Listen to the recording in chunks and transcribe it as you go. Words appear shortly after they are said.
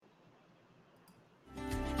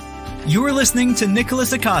You're listening to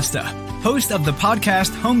Nicholas Acosta, host of the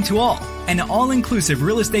podcast Home to All, an all-inclusive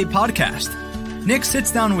real estate podcast. Nick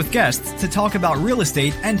sits down with guests to talk about real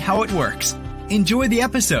estate and how it works. Enjoy the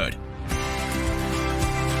episode.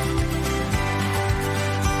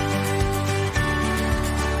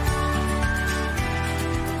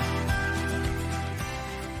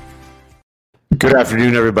 Good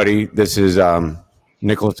afternoon, everybody. This is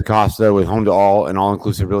Nicholas Acosta with Home to All, an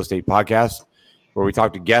all-inclusive real estate podcast, where we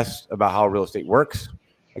talk to guests about how real estate works.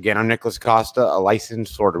 Again, I'm Nicholas Acosta, a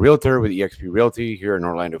licensed Florida realtor with eXp Realty here in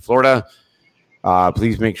Orlando, Florida.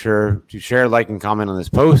 Please make sure to share, like, and comment on this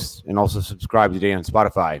post, and also subscribe today on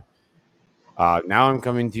Spotify. Now I'm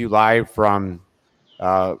coming to you live from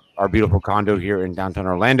our beautiful condo here in downtown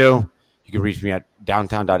Orlando. You can reach me at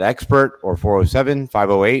downtown.expert or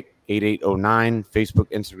 407-508-8809,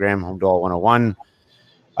 Facebook, Instagram, Home to All 101.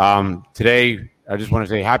 Today, I just want to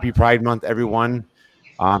say happy Pride Month, everyone.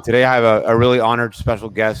 Today, I have a really honored special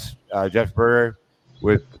guest, Jeff Berger,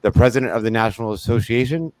 with the president of the National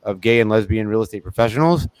Association of Gay and Lesbian Real Estate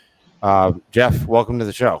Professionals. Jeff, welcome to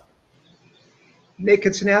the show. Nick,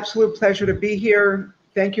 it's an absolute pleasure to be here.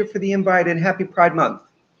 Thank you for the invite and happy Pride Month.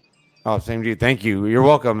 Oh, same to you. Thank you. You're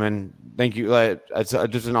welcome. And thank you. It's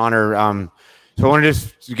just an honor. So I want to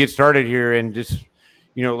just get started here and just,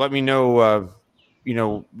 let me know,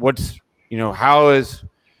 how is,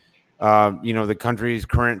 the country's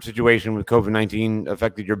current situation with COVID-19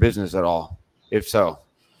 affected your business at all? If so.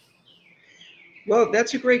 Well,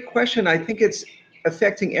 that's a great question. I think it's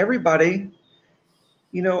affecting everybody.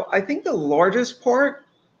 I think the largest part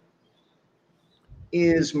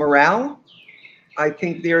is morale. I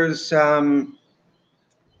think there's an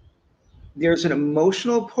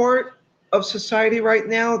emotional part of society right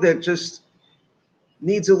now that just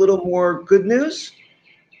needs a little more good news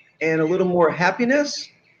and a little more happiness.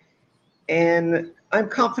 And I'm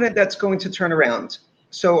confident that's going to turn around.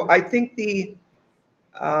 So I think the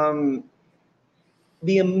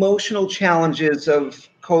emotional challenges of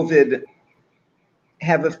COVID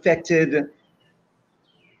have affected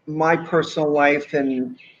my personal life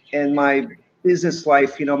and my business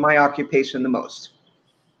life, my occupation the most.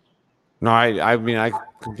 No, I mean, I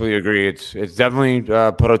completely agree. It's definitely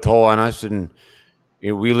put a toll on us, and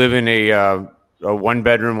we live in a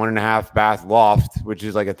 1-bedroom, 1.5 bath loft, which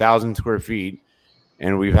is like 1,000 square feet,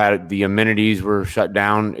 and we've had the amenities were shut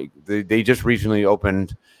down. They just recently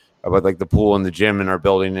opened about like the pool and the gym in our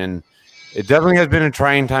building, and it definitely has been a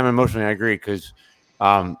trying time emotionally. I agree, because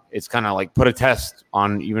it's kind of like put a test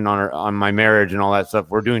on my marriage and all that stuff.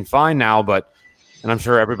 We're doing fine now, and I'm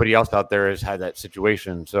sure everybody else out there has had that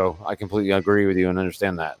situation. So I completely agree with you and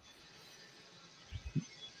understand that.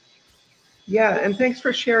 Yeah, and thanks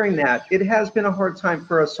for sharing that. It has been a hard time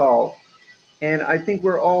for us all. And I think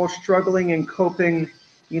we're all struggling and coping,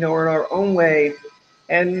 in our own way.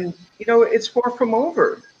 And, it's far from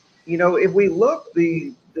over. If we look,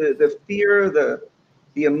 the fear, the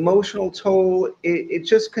emotional toll, it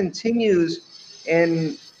just continues.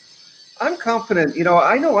 And I'm confident,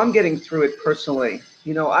 I know I'm getting through it personally.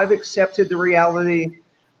 I've accepted the reality.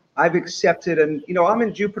 I've accepted, and, I'm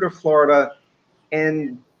in Jupiter, Florida.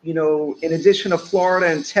 And, in addition to Florida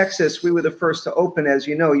and Texas, we were the first to open, as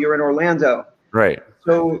you know, you're in Orlando. Right.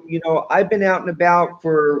 So, I've been out and about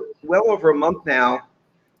for well over a month now.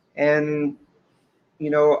 And,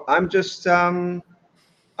 I'm just, I'm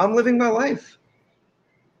living my life.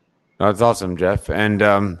 That's awesome, Jeff. And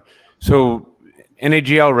so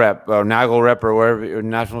NAGL rep, NAGLREP, or wherever,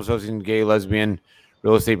 National Association of Gay, Lesbian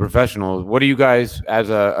Real Estate Professionals, what do you guys as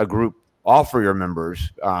a group offer your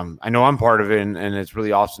members? I know I'm part of it, and it's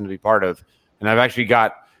really awesome to be part of. And I've actually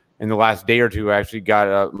got, in the last day or two, I actually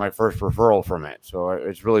got my first referral from it. So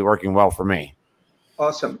it's really working well for me.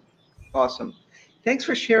 Awesome. Thanks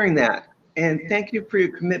for sharing that. And thank you for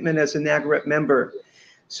your commitment as a NAGLREP member.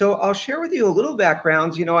 So I'll share with you a little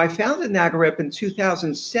background. I founded NAGLREP in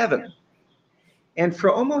 2007. And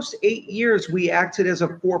for almost 8 years, we acted as a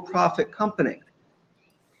for-profit company.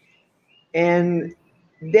 And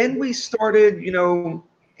then we started,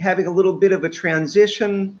 having a little bit of a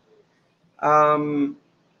transition. A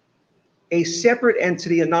separate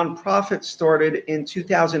entity, a nonprofit, started in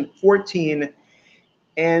 2014.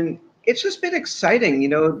 And it's just been exciting.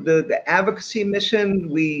 The advocacy mission,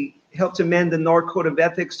 we helped amend the NAR Code of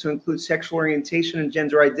Ethics to include sexual orientation and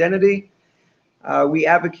gender identity. We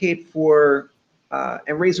advocate for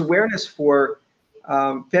and raise awareness for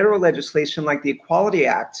federal legislation like the Equality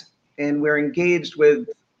Act. And we're engaged with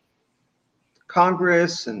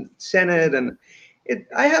Congress and Senate, and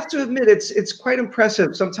I have to admit, it's quite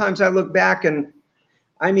impressive. Sometimes I look back and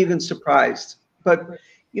I'm even surprised. But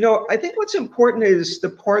I think what's important is the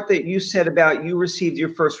part that you said about you received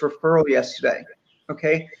your first referral yesterday,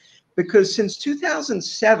 okay? Because since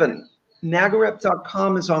 2007,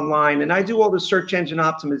 NAGLREP.com is online, and I do all the search engine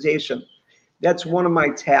optimization. That's one of my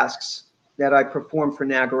tasks that I perform for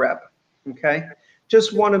NAGLREP, okay?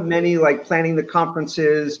 Just one of many, like planning the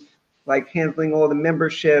conferences, like handling all the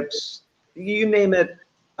memberships, you name it,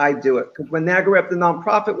 I do it. Because when NAGLREP, the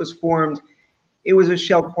nonprofit, was formed, it was a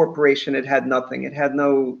shell corporation. It had nothing. It had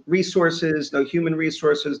no resources, no human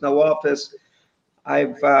resources, no office.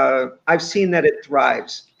 I've seen that it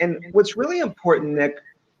thrives. And what's really important, Nick,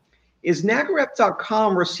 is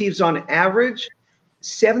NAGLREP.com receives on average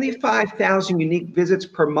 75,000 unique visits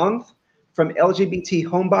per month from LGBT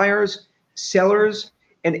homebuyers, sellers,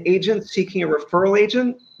 and agents seeking a referral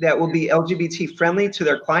agent that will be LGBT friendly to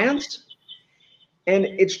their clients. And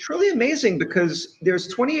it's truly amazing because there's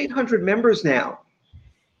 2,800 members now.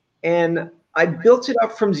 And I built it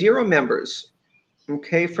up from 0 members,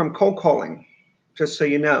 okay, from cold calling, just so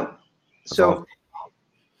you know. So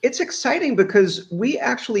it's exciting because we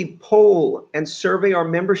actually poll and survey our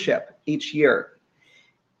membership each year.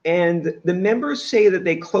 And the members say that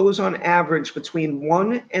they close on average between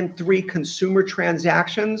 1 and 3 consumer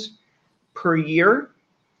transactions per year.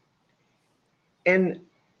 And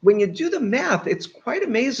when you do the math, it's quite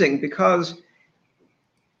amazing because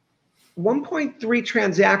 1.3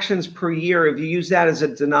 transactions per year, if you use that as a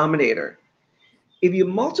denominator, if you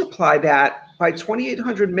multiply that by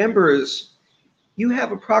 2,800 members, you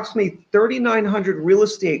have approximately 3,900 real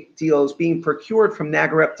estate deals being procured from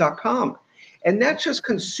NAGLREP.com. And that's just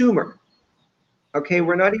consumer. Okay,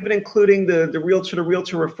 we're not even including the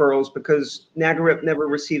realtor-to-realtor referrals because NAGLREP never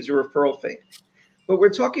receives a referral fee. But we're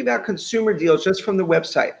talking about consumer deals just from the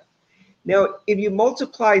website. Now, if you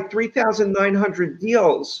multiply 3,900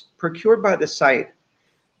 deals procured by the site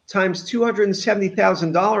times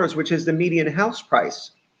 $270,000, which is the median house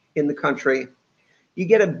price in the country, you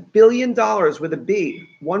get $1 billion with a B,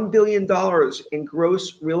 $1 billion in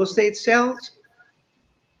gross real estate sales.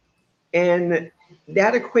 And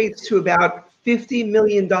that equates to about $50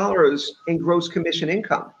 million in gross commission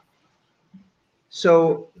income.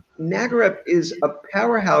 So NAGLREP is a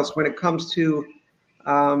powerhouse when it comes to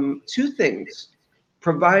 2 things: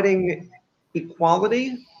 providing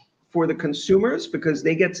equality for the consumers because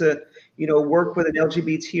they get to, work with an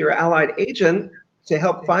LGBT or allied agent to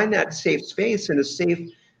help find that safe space in a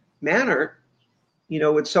safe manner,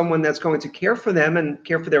 with someone that's going to care for them and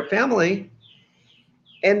care for their family.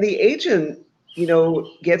 And the agent,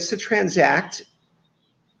 gets to transact,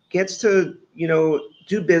 gets to,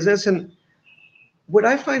 do business. And what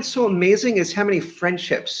I find so amazing is how many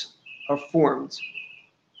friendships are formed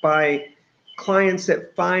by clients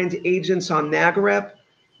that find agents on NAGLREP,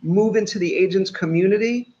 move into the agents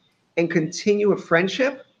community, and continue a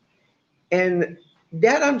friendship. And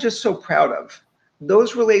that I'm just so proud of.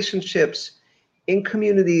 Those relationships in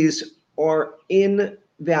communities are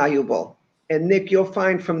invaluable. And Nick, you'll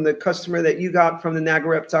find from the customer that you got from the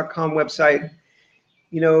NAGLREP.com website,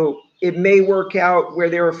 it may work out where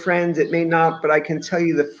they're a friend, it may not, but I can tell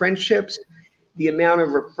you the friendships, the amount of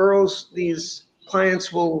referrals these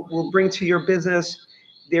clients will bring to your business,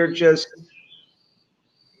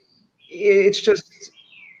 it's just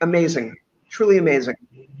amazing, truly amazing.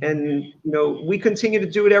 And, we continue to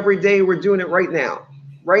do it every day. We're doing it right now.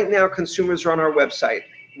 Right now, consumers are on our website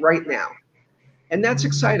right now. And that's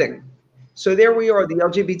exciting. So there we are, the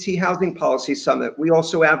LGBT Housing Policy Summit. We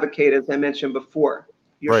also advocate, as I mentioned before.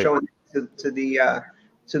 You're Right. showing to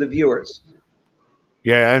the viewers.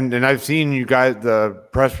 Yeah, and I've seen you guys, the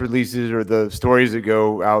press releases or the stories that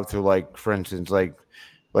go out to, like, for instance, like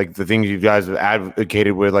the things you guys have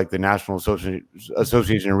advocated with, like the National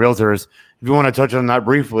Association of Realtors. If you want to touch on that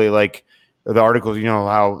briefly, like the articles,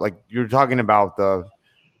 how, like, you're talking about the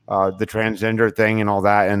transgender thing and all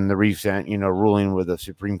that, and the recent, ruling with the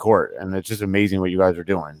Supreme Court, and it's just amazing what you guys are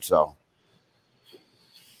doing. So,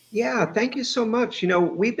 yeah, thank you so much.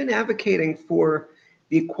 We've been advocating for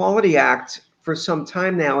the Equality Act for some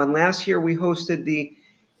time now, and last year we hosted the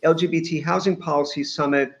LGBT Housing Policy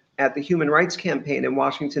Summit at the Human Rights Campaign in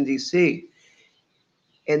Washington, D.C.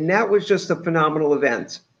 And that was just a phenomenal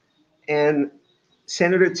event. And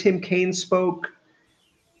Senator Tim Kaine spoke,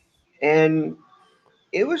 and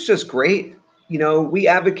it was just great. We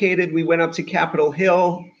advocated, we went up to Capitol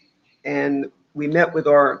Hill, and we met with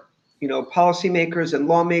our, policymakers and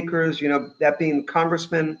lawmakers, that being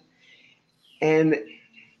congressmen. And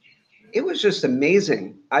it was just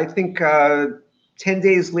amazing. I think 10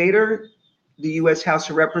 days later, the U.S. House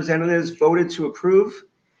of Representatives voted to approve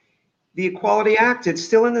the Equality Act. It's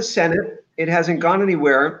still in the Senate. It hasn't gone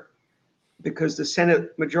anywhere. because the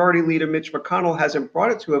Senate Majority Leader Mitch McConnell hasn't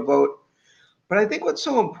brought it to a vote. But I think what's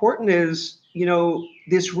so important is,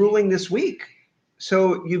 this ruling this week.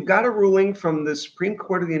 So you've got a ruling from the Supreme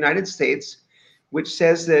Court of the United States, which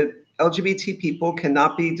says that LGBT people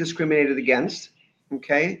cannot be discriminated against,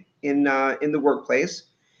 okay, in the workplace.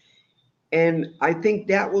 And I think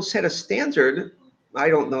that will set a standard. I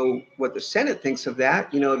don't know what the Senate thinks of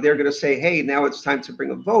that. They're going to say, hey, now it's time to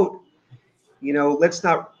bring a vote. Let's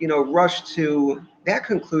not, rush to that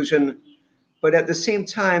conclusion. But at the same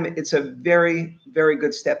time, it's a very, very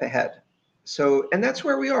good step ahead. So, and that's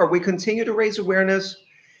where we are. We continue to raise awareness.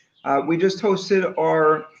 We just hosted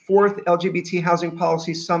our 4th LGBT Housing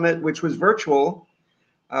Policy Summit, which was virtual.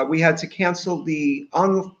 We had to cancel the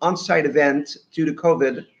on-site event due to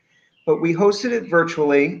COVID, but we hosted it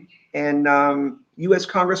virtually. And U.S.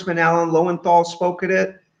 Congressman Alan Lowenthal spoke at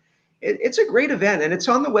it. It's a great event, and it's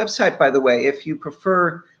on the website, by the way, if you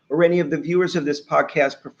prefer, or any of the viewers of this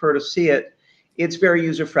podcast prefer to see it. It's very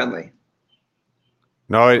user-friendly.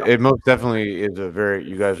 No, it most definitely is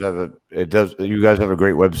you guys have a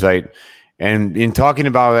great website. And in talking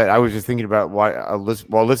about it, I was just thinking about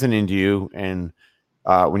while listening to you, and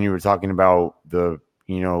when you were talking about the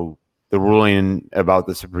ruling about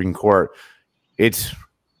the Supreme Court,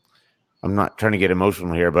 I'm not trying to get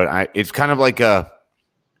emotional here, but it's kind of like a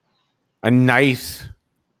nice,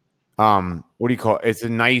 what do you call it? It's a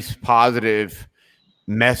nice positive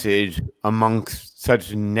message amongst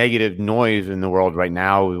such negative noise in the world right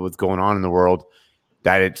now with what's going on in the world,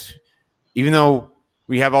 that even though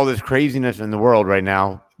we have all this craziness in the world right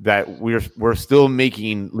now, that we're still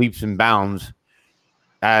making leaps and bounds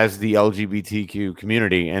as the LGBTQ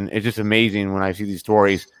community. And it's just amazing when I see these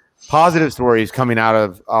stories, positive stories coming out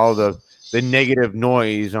of all the negative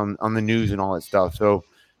noise on the news and all that stuff. So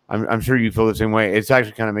I'm sure you feel the same way. It's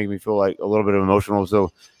actually kind of making me feel like a little bit of emotional.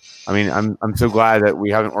 So I mean, I'm so glad that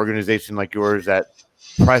we have an organization like yours that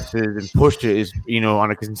presses and pushes,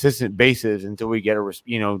 on a consistent basis until we get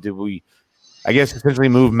essentially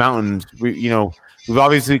move mountains. We've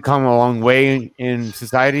obviously come a long way in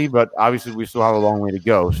society, but obviously we still have a long way to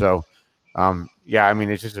go. So,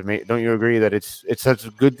 it's just amazing. Don't you agree that it's such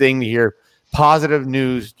a good thing to hear positive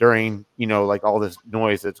news during, like all this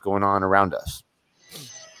noise that's going on around us?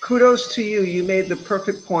 Kudos to you. You made the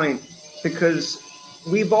perfect point, because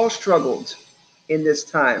we've all struggled in this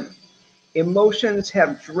time. Emotions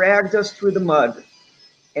have dragged us through the mud,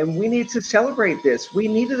 and we need to celebrate this. We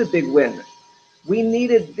needed a big win. We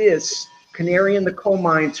needed this canary in the coal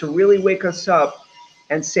mine to really wake us up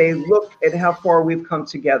and say, look at how far we've come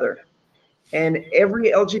together. And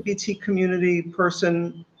every LGBT community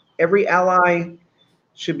person, every ally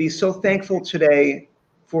should be so thankful today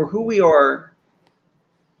for who we are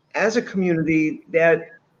as a community that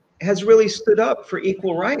has really stood up for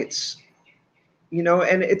equal rights,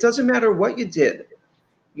 and it doesn't matter what you did,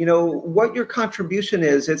 what your contribution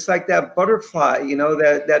is. It's like that butterfly,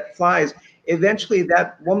 that flies. Eventually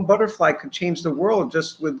that one butterfly could change the world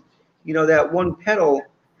just with, that one petal.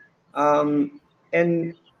 And,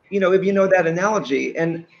 if you know that analogy,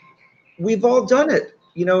 and we've all done it,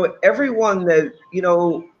 everyone that,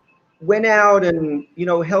 went out and,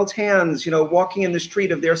 held hands, walking in the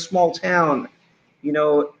street of their small town,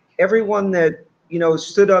 everyone that,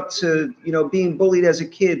 stood up to, being bullied as a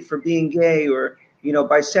kid for being gay or,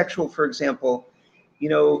 bisexual, for example,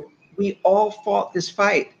 we all fought this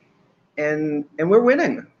fight, and we're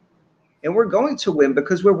winning, and we're going to win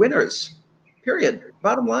because we're winners, period.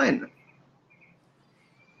 Bottom line.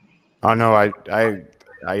 Oh, no, I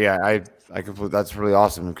completely, that's really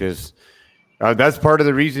awesome, because that's part of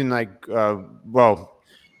the reason, well,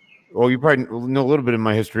 you probably know a little bit of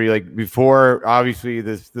my history. Like before, obviously,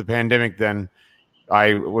 the pandemic, then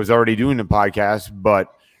I was already doing the podcast,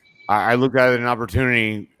 but I looked at it as an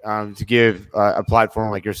opportunity to give a platform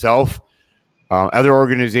like yourself, other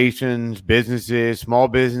organizations, businesses, small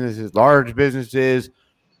businesses, large businesses,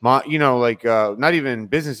 not even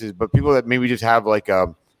businesses, but people that maybe just have like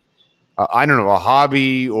a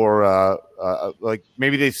hobby, or like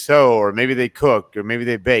maybe they sew, or maybe they cook, or maybe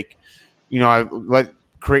they bake.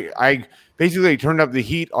 I basically turned up the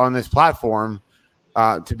heat on this platform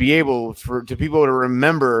to be able to people to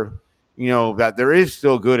remember, that there is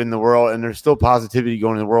still good in the world, and there's still positivity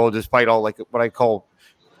going in the world, despite all, like, what I call,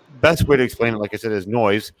 best way to explain it, like I said, is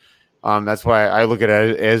noise. That's why I look at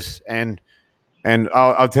it as, and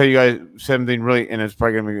I'll tell you guys something really, and it's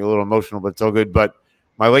probably gonna make me a little emotional, but it's all good. But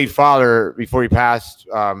my late father, before he passed,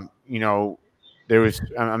 there was,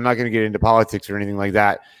 I'm not going to get into politics or anything like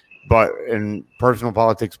that, but in personal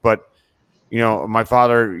politics, but, my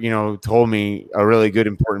father, told me a really good,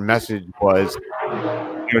 important message was,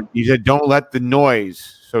 You said, don't let the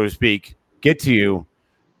noise, so to speak, get to you.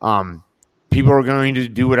 People are going to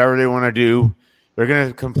do whatever they want to do. They're going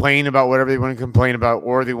to complain about whatever they want to complain about,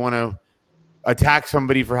 or they want to attack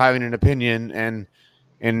somebody for having an opinion.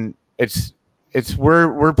 And it's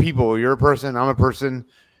we're people. You're a person. I'm a person.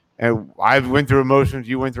 And I've went through emotions.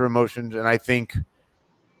 You went through emotions. And I think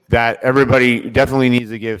that everybody definitely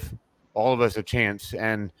needs to give all of us a chance.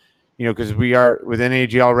 And, because we are with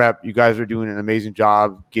NAGLREP, you guys are doing an amazing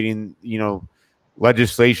job getting,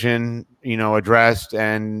 legislation, addressed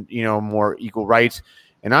and, more equal rights.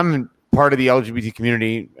 And I'm part of the LGBT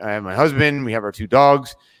community. I have my husband, we have our 2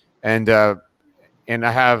 dogs, and I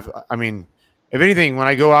have, if anything, when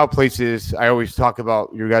I go out places, I always talk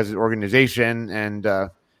about your guys' organization and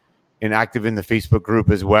active in the Facebook group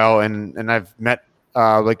as well. And I've met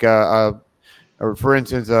for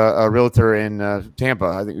instance, a realtor in Tampa.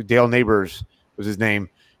 I think Dale Neighbors was his name.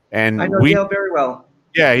 And I know Dale very well.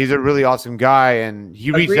 Yeah, he's a really awesome guy, and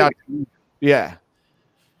he reached out to me. Yeah.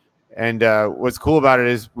 And what's cool about it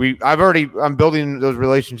is I'm building those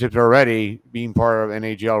relationships already, being part of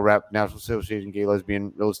NAGLREP, National Association of Gay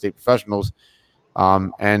Lesbian Real Estate Professionals,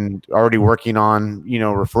 and already working on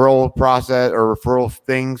referral process or referral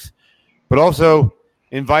things, but also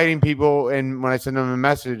inviting people. And when I send them a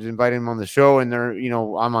message, inviting them on the show, and they're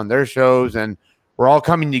I'm on their shows, and we're all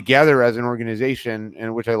coming together as an organization.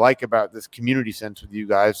 And which I like about this community sense with you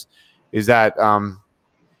guys is that don't,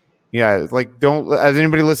 as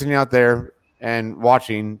anybody listening out there and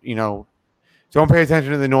watching, don't pay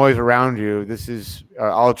attention to the noise around you. This is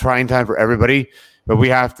all trying time for everybody, but we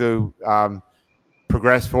have to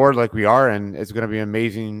progress forward like we are, and it's going to be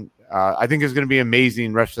amazing. I think it's going to be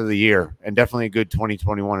amazing rest of the year, and definitely a good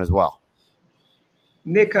 2021 as well.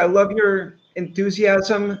 Nick, I love your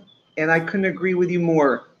enthusiasm, and I couldn't agree with you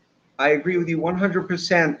more. I agree with you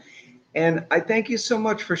 100%. And I thank you so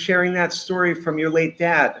much for sharing that story from your late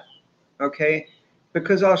dad. Okay,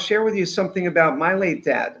 because I'll share with you something about my late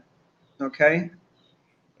dad. Okay,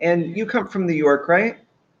 and you come from New York, right?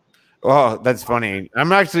 Oh, that's funny.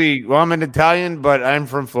 I'm an Italian, but I'm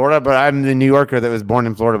from Florida, but I'm the New Yorker that was born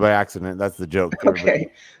in Florida by accident. That's the joke.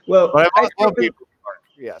 Okay, well, but I love people.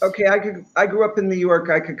 Yes. Okay, I grew up in New York.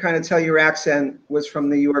 I could kind of tell your accent was from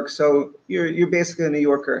New York, so you're basically a New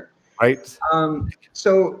Yorker, right?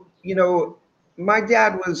 So my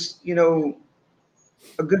dad was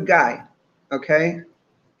a good guy. Okay,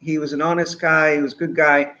 he was an honest guy. He was a good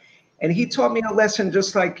guy, and he taught me a lesson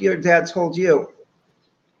just like your dad told you.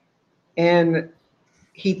 And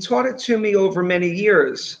he taught it to me over many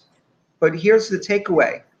years. But here's the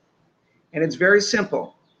takeaway, and it's very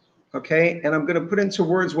simple. Okay, and I'm going to put into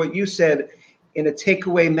words what you said in a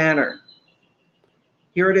takeaway manner.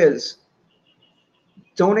 Here it is.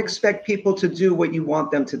 Don't expect people to do what you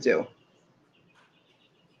want them to do.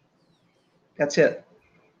 That's it.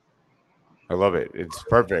 I love it. It's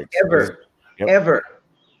perfect. Ever.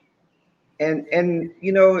 And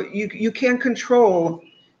you can't control,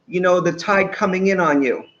 the tide coming in on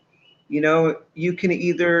you. You can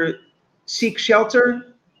either seek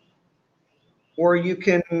shelter or you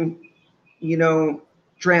can,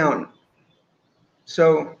 drown.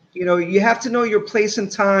 So, you have to know your place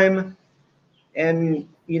and time, and,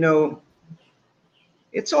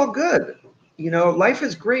 it's all good. Life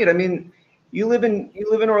is great. I mean, you live in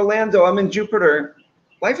Orlando. I'm in Jupiter.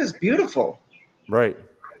 Life is beautiful. Right.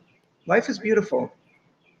 Life is beautiful.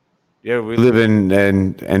 Yeah, we live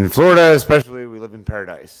in Florida, especially. We live in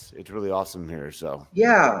paradise. It's really awesome here. So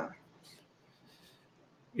yeah.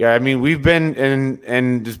 I mean, we've been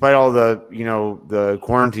and despite all the the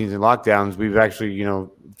quarantines and lockdowns, we've actually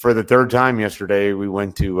for the 3rd time yesterday we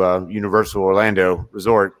went to Universal Orlando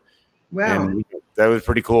Resort. Wow. And that was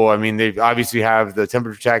pretty cool. I mean, they obviously have the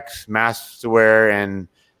temperature checks, masks to wear, and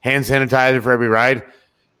hand sanitizer for every ride.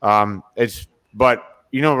 But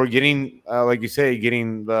we're getting, like you say,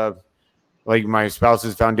 getting like my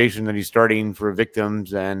spouse's foundation that he's starting for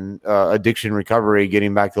victims and addiction recovery,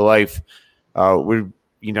 getting back to life.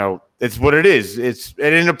 It's what it is.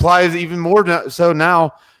 And it applies even more so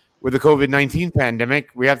now with the COVID-19 pandemic.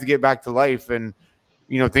 We have to get back to life, and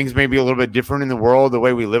things may be a little bit different in the world, the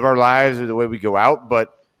way we live our lives or the way we go out.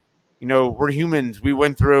 But, we're humans. We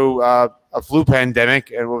went through a flu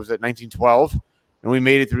pandemic, and what was it, 1912? And we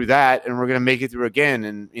made it through that, and we're going to make it through again,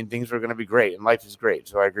 and things are going to be great, and life is great.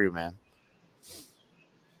 So I agree, man.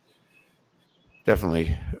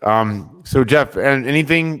 Definitely. So, Jeff, and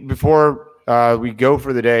anything before we go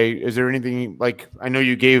for the day, is there anything, like, I know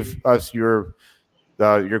you gave us your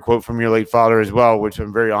quote from your late father as well, which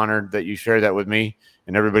I'm very honored that you shared that with me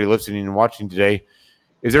and everybody listening and watching today.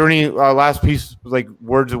 Is there any last piece, like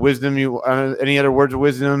words of wisdom? Any other words of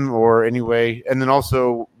wisdom or any way? And then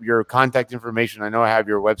also your contact information. I know I have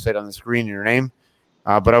your website on the screen and your name,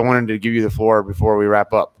 but I wanted to give you the floor before we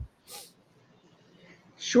wrap up.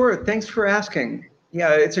 Sure. Thanks for asking.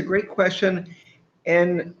 Yeah, it's a great question.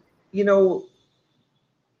 And,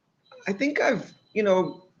 I think I've,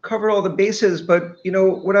 covered all the bases, but,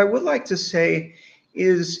 what I would like to say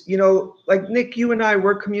is, like Nick, you and I,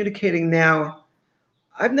 we're communicating now.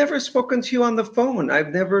 I've never spoken to you on the phone. I've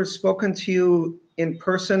never spoken to you in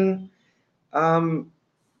person.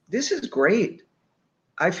 This is great.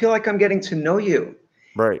 I feel like I'm getting to know you.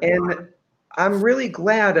 Right. And I'm really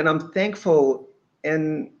glad and I'm thankful.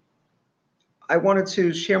 And I wanted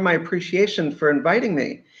to share my appreciation for inviting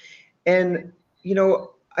me. And,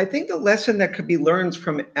 I think the lesson that could be learned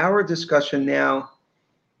from our discussion now,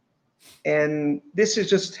 and this is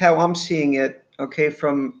just how I'm seeing it, okay,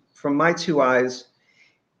 from my two eyes,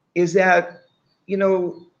 is that,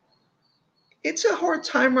 it's a hard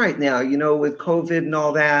time right now, with COVID and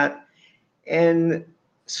all that. And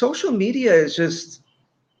social media is just,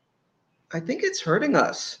 I think it's hurting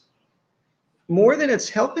us more than it's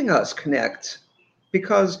helping us connect,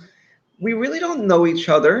 because we really don't know each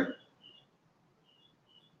other.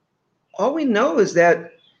 All we know is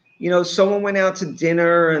that, someone went out to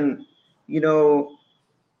dinner and,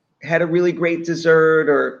 had a really great dessert,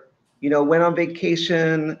 or, went on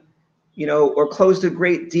vacation, or closed a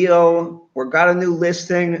great deal or got a new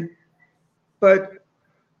listing. But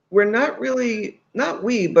we're not really, not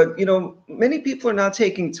we, but, many people are not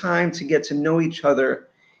taking time to get to know each other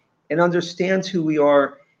and understand who we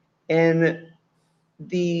are. And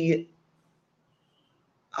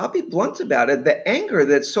I'll be blunt about it, the anger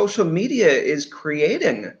that social media is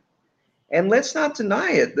creating. And let's not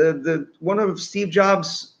deny it. The one of Steve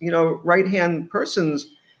Jobs, right-hand persons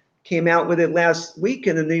came out with it last week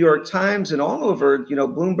in the New York Times and all over,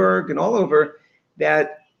 Bloomberg and all over,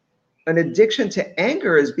 that an addiction to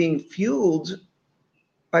anger is being fueled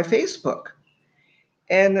by Facebook.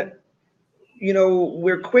 And,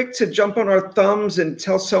 we're quick to jump on our thumbs and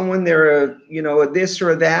tell someone they're a this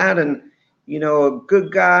or a that, and, a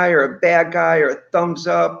good guy or a bad guy, or a thumbs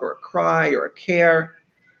up or a cry or a care.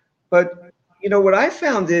 But, what I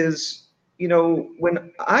found is,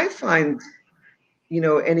 when I find,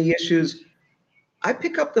 any issues, I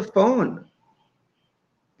pick up the phone,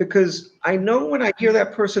 because I know when I hear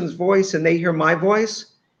that person's voice and they hear my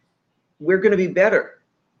voice, we're going to be better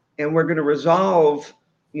and we're going to resolve,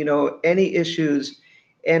 any issues.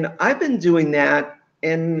 And I've been doing that.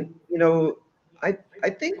 And, I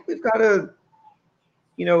think we've got to,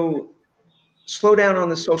 slow down on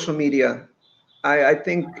the social media. I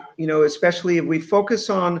think, especially if we focus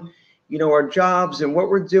on, our jobs and what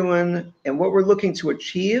we're doing and what we're looking to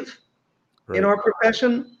achieve in our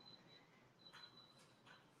profession.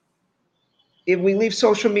 If we leave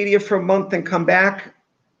social media for a month and come back,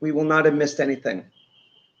 we will not have missed anything.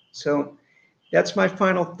 So that's my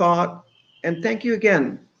final thought. And thank you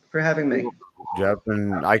again for having me. Jeff,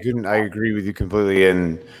 and I agree with you completely.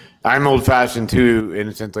 And I'm old fashioned too, in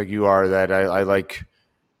a sense, like you are, that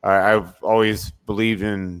I've always believed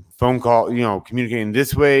in phone call, communicating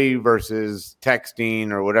this way versus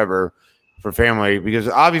texting or whatever for family, because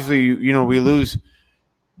obviously, we lose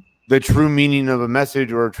the true meaning of a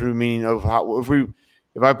message, or a true meaning of how,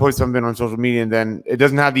 if I put something on social media and then it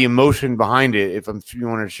doesn't have the emotion behind it, if you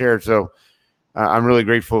want to share. So I'm really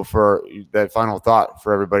grateful for that final thought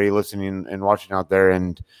for everybody listening and watching out there.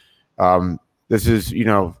 And this is,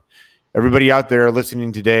 everybody out there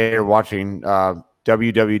listening today or watching,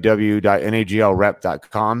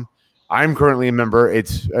 www.naglrep.com. I'm currently a member.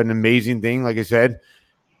 It's an amazing thing. Like I said,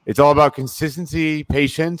 it's all about consistency,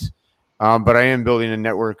 patience, but I am building a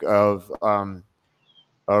network of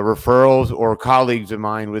referrals or colleagues of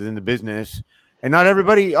mine within the business. And not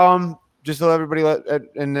everybody, just so everybody,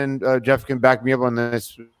 and then Jeff can back me up on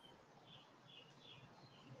this.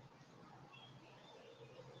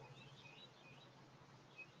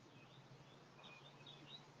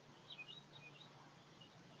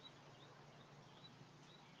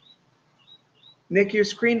 Nick, your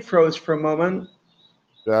screen froze for a moment.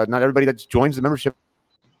 Not everybody that joins the membership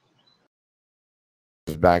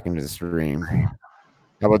is back into the stream.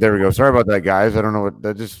 How about, there we go. Sorry about that, guys. I don't know what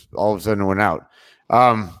that just all of a sudden went out.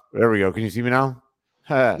 There we go. Can you see me now?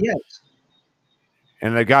 Yes.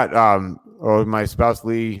 And I got my spouse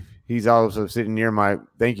Lee. He's also sitting near my.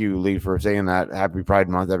 Thank you, Lee, for saying that. Happy Pride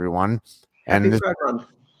Month, everyone. Happy Pride Month.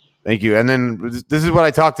 Thank you. And then this is what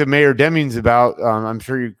I talked to Mayor Demings about. I'm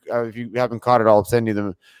sure you, if you haven't caught it, I'll send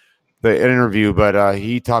you the interview. But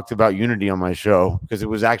he talked about unity on my show, because it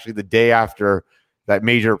was actually the day after that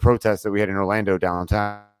major protest that we had in Orlando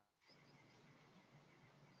downtown.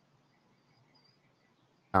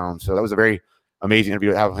 So that was a very amazing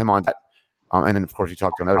interview to have him on that. And then, of course, he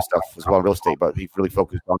talked on other stuff as well, real estate, but he really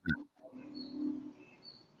focused on that.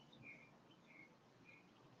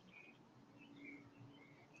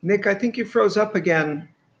 Nick, I think you froze up again.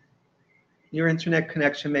 Your internet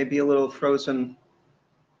connection may be a little frozen.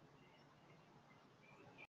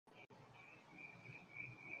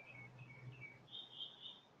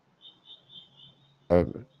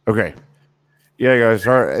 Okay. Yeah, guys.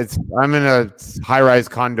 Sorry. I'm in a high-rise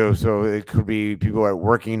condo, so it could be people are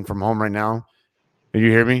working from home right now. Can you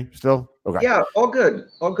hear me still? Okay. Yeah, all good.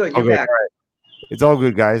 All good. You're back. All right. It's all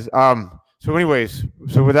good, guys. So anyways,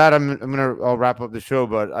 so with that, I'll wrap up the show,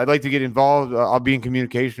 but I'd like to get involved. I'll be in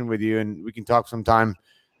communication with you and we can talk sometime.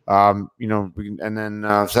 We can, and then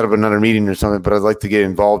set up another meeting or something, but I'd like to get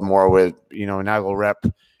involved more with,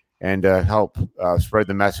 NAGLREP and help spread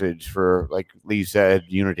the message for, like Lee said,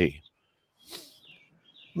 unity.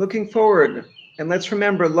 Looking forward. And let's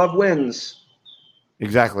remember, love wins.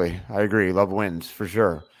 Exactly. I agree. Love wins for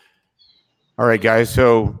sure. All right, guys.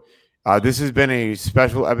 So this has been a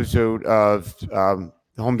special episode of the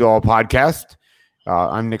Home to All podcast.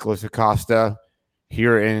 I'm Nicholas Acosta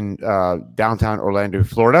here in downtown Orlando,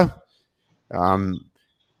 Florida. I'm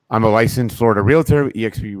a licensed Florida realtor,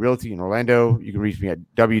 eXp Realty in Orlando. You can reach me at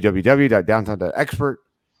www.downtown.expert,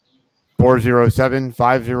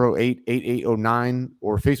 407-508-8809,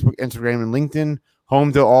 or Facebook, Instagram, and LinkedIn,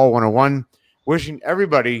 Home to All 101. Wishing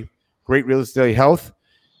everybody great real estate health.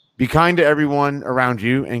 Be kind to everyone around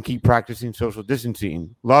you and keep practicing social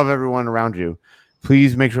distancing. Love everyone around you.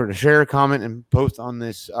 Please make sure to share, comment, and post on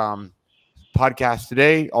this podcast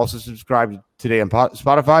today. Also subscribe today on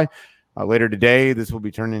Spotify. Later today, this will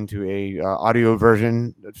be turned into a audio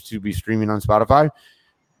version to be streaming on Spotify.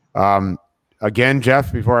 Again,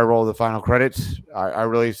 Jeff, before I roll the final credits, I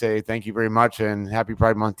really say thank you very much and happy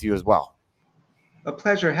Pride Month to you as well. A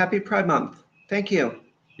pleasure. Happy Pride Month. Thank you.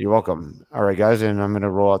 You're welcome. All right, guys, and I'm going to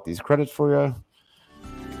roll out these credits for you.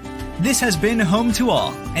 This has been Home to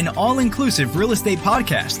All, an all-inclusive real estate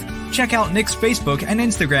podcast. Check out Nick's Facebook and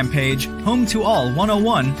Instagram page, Home to All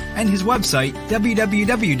 101, and his website,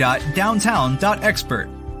 www.downtown.expert.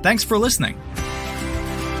 Thanks for listening.